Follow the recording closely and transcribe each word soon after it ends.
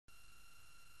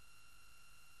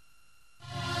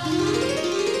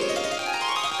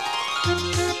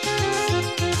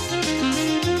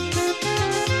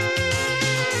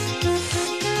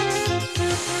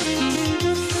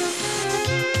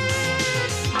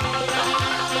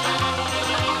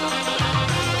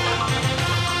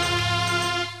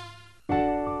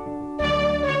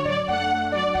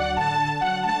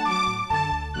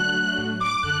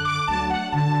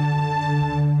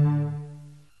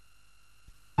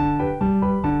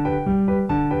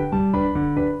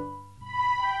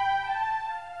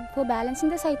balancing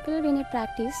the cycle, we need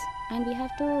practice, and we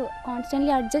have to constantly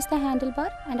adjust the handlebar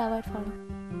and avoid falling.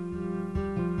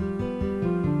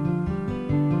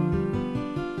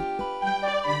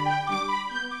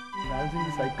 Balancing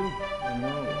the cycle?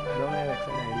 No, I don't have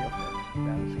exact idea of that.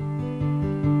 Balancing.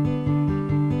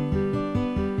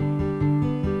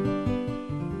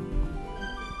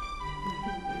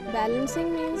 Balancing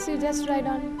means you just ride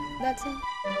on, that's it.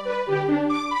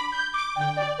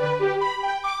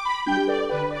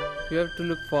 You have to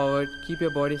look forward, keep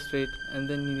your body straight, and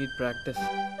then you need practice.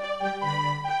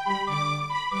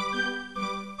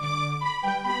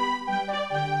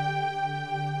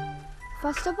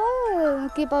 First of all,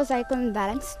 keep our cycle in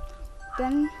balance,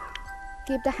 then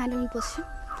keep the handle in position,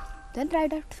 then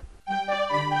ride out.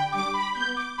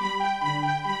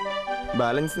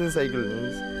 Balancing the cycle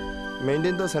means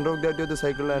maintain the center of gravity of the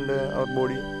cycle and our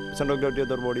body, center of gravity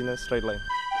of our body in a straight line.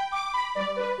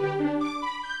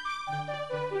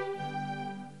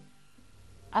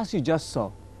 As you just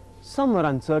saw, some were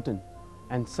uncertain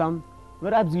and some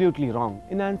were absolutely wrong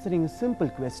in answering a simple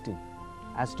question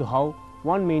as to how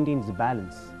one maintains the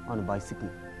balance on a bicycle.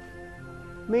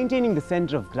 Maintaining the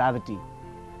center of gravity,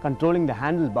 controlling the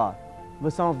handlebar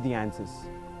were some of the answers.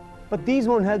 But these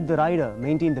won't help the rider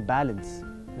maintain the balance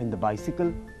when the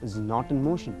bicycle is not in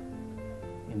motion.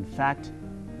 In fact,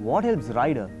 what helps the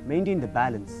rider maintain the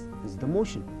balance is the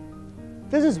motion.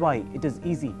 This is why it is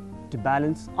easy to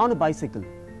balance on a bicycle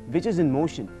which is in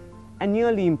motion and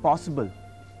nearly impossible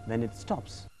when it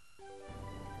stops.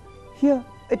 Here,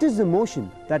 it is the motion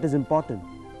that is important,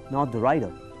 not the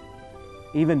rider.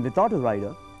 Even without a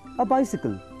rider, a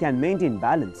bicycle can maintain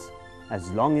balance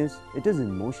as long as it is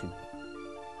in motion.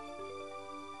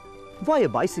 Why a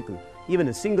bicycle? Even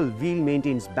a single wheel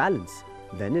maintains balance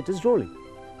when it is rolling.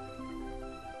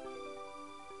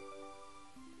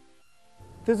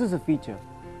 This is a feature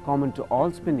common to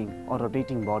all spinning or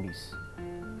rotating bodies.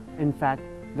 In fact,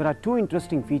 there are two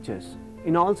interesting features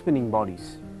in all spinning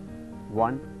bodies.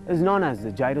 One is known as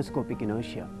the gyroscopic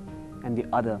inertia and the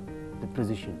other the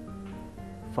precision.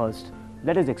 First,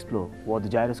 let us explore what the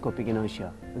gyroscopic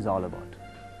inertia is all about.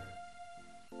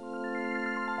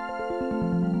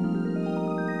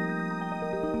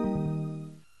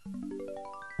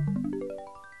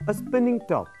 A spinning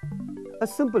top, a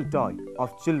simple toy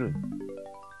of children.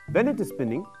 When it is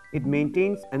spinning, it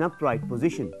maintains an upright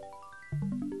position.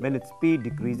 When its speed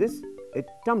decreases, it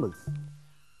tumbles.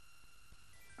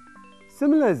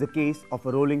 Similar is the case of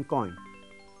a rolling coin.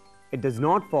 It does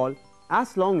not fall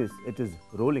as long as it is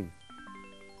rolling.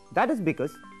 That is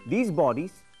because these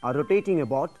bodies are rotating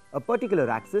about a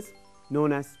particular axis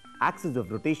known as axis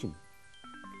of rotation.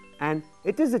 And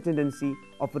it is a tendency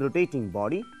of a rotating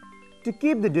body to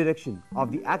keep the direction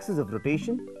of the axis of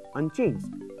rotation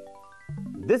unchanged.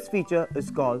 This feature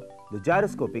is called the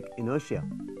gyroscopic inertia.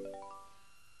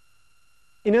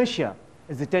 Inertia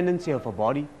is the tendency of a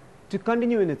body to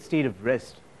continue in its state of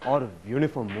rest or of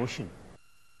uniform motion.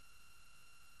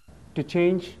 To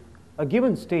change a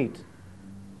given state,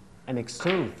 an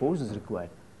external force is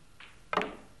required.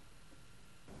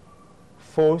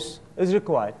 Force is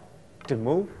required to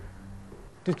move,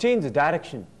 to change the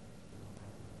direction,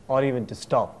 or even to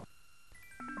stop.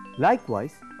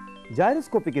 Likewise,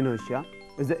 gyroscopic inertia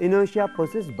is the inertia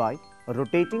possessed by a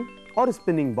rotating or a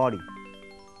spinning body.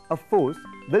 A force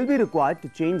will be required to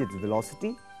change its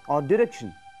velocity or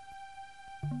direction.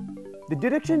 The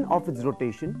direction of its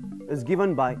rotation is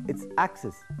given by its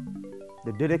axis.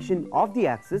 The direction of the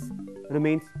axis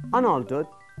remains unaltered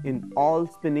in all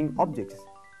spinning objects.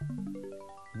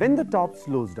 When the top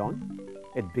slows down,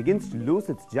 it begins to lose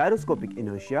its gyroscopic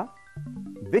inertia,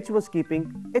 which was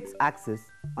keeping its axis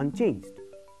unchanged.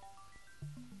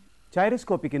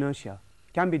 Gyroscopic inertia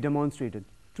can be demonstrated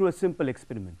through a simple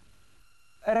experiment.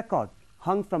 A record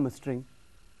hung from a string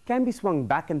can be swung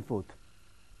back and forth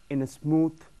in a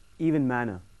smooth, even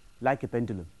manner like a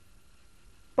pendulum.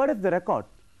 But if the record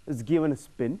is given a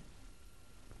spin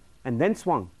and then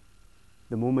swung,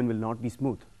 the movement will not be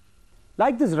smooth.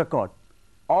 Like this record,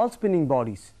 all spinning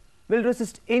bodies will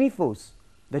resist any force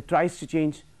that tries to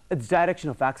change its direction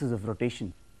of axis of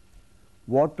rotation.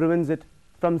 What prevents it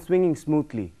from swinging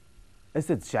smoothly is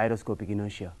its gyroscopic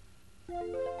inertia.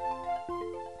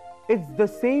 It's the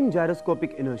same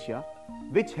gyroscopic inertia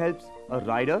which helps a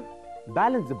rider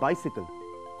balance the bicycle.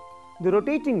 The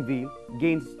rotating wheel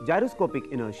gains gyroscopic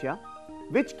inertia,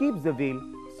 which keeps the wheel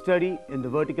steady in the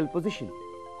vertical position.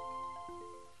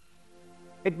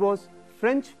 It was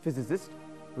French physicist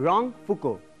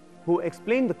Foucault who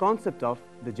explained the concept of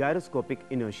the gyroscopic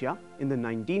inertia in the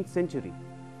 19th century.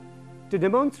 To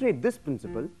demonstrate this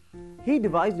principle, he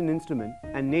devised an instrument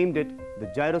and named it the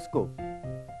gyroscope.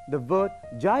 the word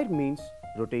gyre means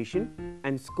rotation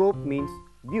and scope means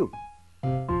view.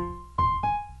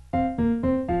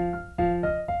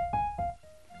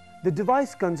 The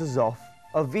device consists of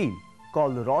a wheel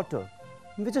called the rotor,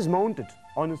 which is mounted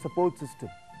on a support system.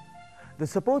 The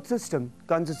support system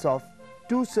consists of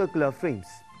two circular frames.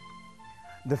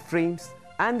 The frames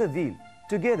and the wheel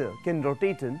together can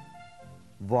rotate in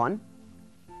 1,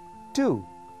 2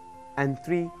 and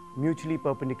 3 mutually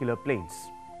perpendicular planes.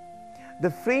 The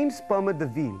frames permit the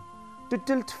wheel to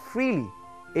tilt freely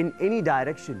in any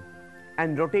direction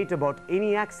and rotate about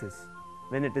any axis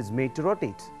when it is made to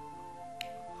rotate.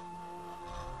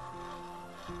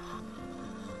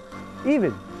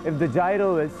 Even if the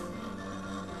gyro is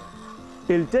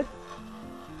tilted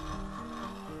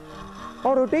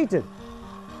or rotated,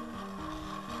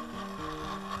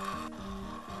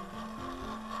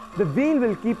 the wheel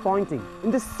will keep pointing in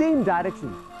the same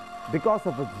direction because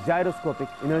of its gyroscopic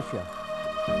inertia.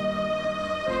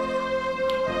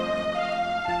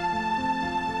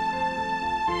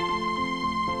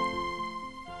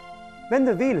 When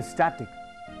the wheel is static,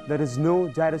 there is no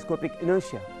gyroscopic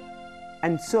inertia,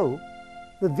 and so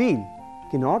the wheel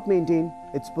cannot maintain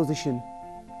its position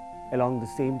along the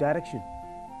same direction.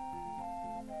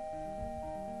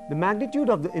 The magnitude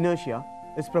of the inertia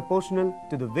is proportional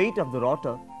to the weight of the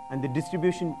rotor and the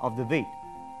distribution of the weight.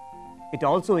 It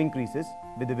also increases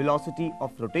with the velocity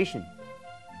of rotation.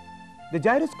 The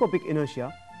gyroscopic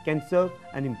inertia can serve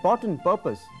an important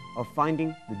purpose of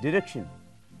finding the direction.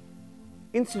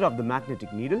 Instead of the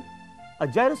magnetic needle, a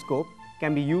gyroscope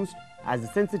can be used as a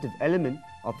sensitive element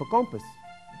of a compass.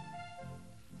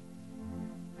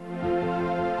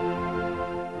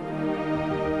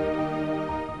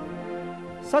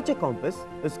 Such a compass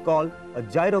is called a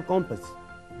gyrocompass.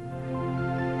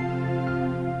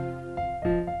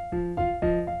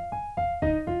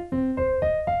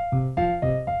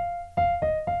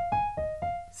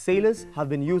 Sailors have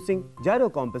been using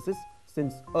gyrocompasses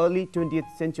since early 20th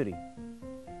century.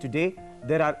 Today,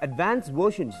 there are advanced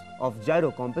versions of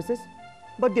gyrocompasses,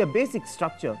 but their basic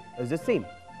structure is the same.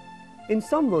 In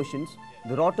some versions,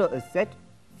 the rotor is set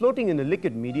floating in a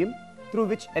liquid medium through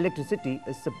which electricity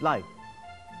is supplied.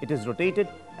 It is rotated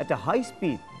at a high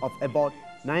speed of about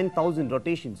 9,000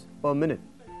 rotations per minute.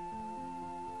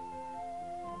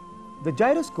 The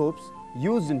gyroscopes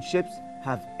used in ships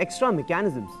have extra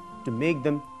mechanisms to make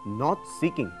them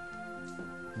north-seeking.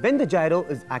 When the gyro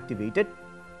is activated,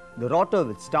 the rotor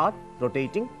will start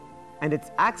rotating and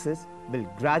its axis will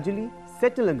gradually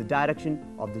settle in the direction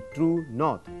of the true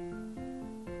north.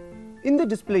 In the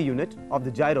display unit of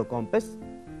the gyro compass,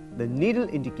 the needle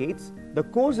indicates the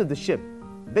course of the ship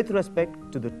with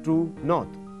respect to the true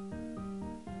north.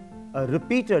 A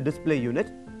repeater display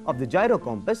unit of the gyro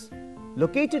compass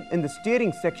located in the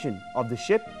steering section of the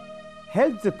ship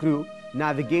helps the crew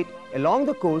navigate along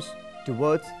the course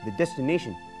towards the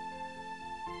destination.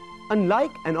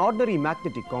 Unlike an ordinary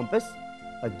magnetic compass,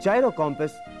 a gyro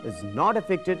compass is not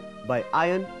affected by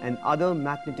iron and other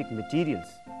magnetic materials.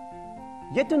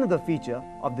 Yet another feature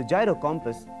of the gyro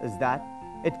compass is that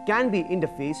it can be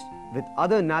interfaced with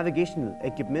other navigational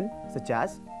equipment such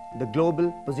as the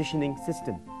global positioning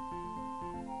system.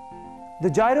 The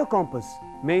gyro compass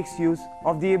makes use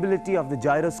of the ability of the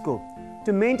gyroscope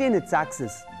to maintain its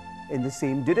axis in the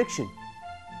same direction.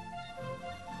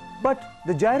 But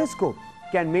the gyroscope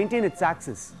can maintain its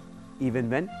axis even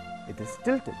when it is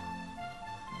tilted.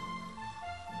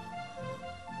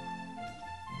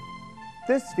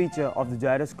 This feature of the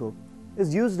gyroscope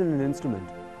is used in an instrument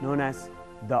known as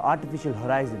the artificial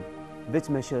horizon, which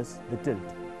measures the tilt.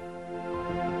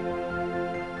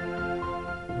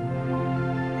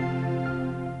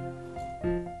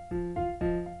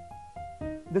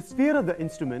 The sphere of the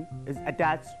instrument is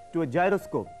attached to a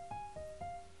gyroscope.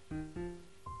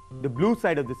 The blue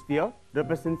side of the sphere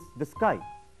represents the sky.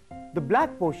 The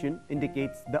black portion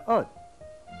indicates the earth.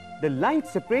 The line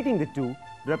separating the two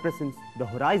represents the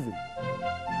horizon.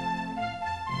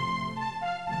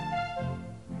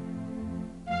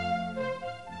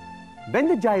 When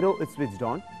the gyro is switched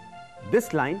on,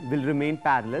 this line will remain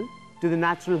parallel to the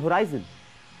natural horizon.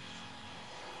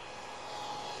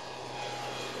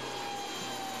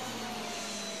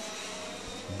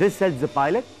 This helps the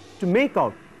pilot to make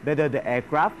out whether the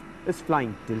aircraft is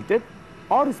flying tilted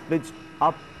or is pitched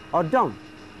up or down.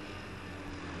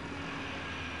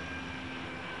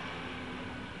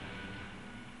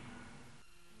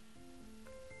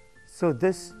 So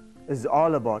this is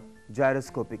all about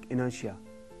gyroscopic inertia,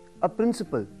 a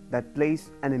principle that plays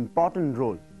an important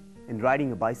role in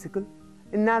riding a bicycle,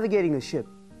 in navigating a ship,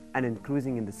 and in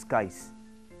cruising in the skies.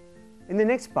 In the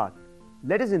next part,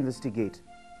 let us investigate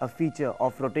a feature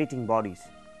of rotating bodies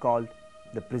called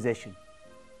the precession.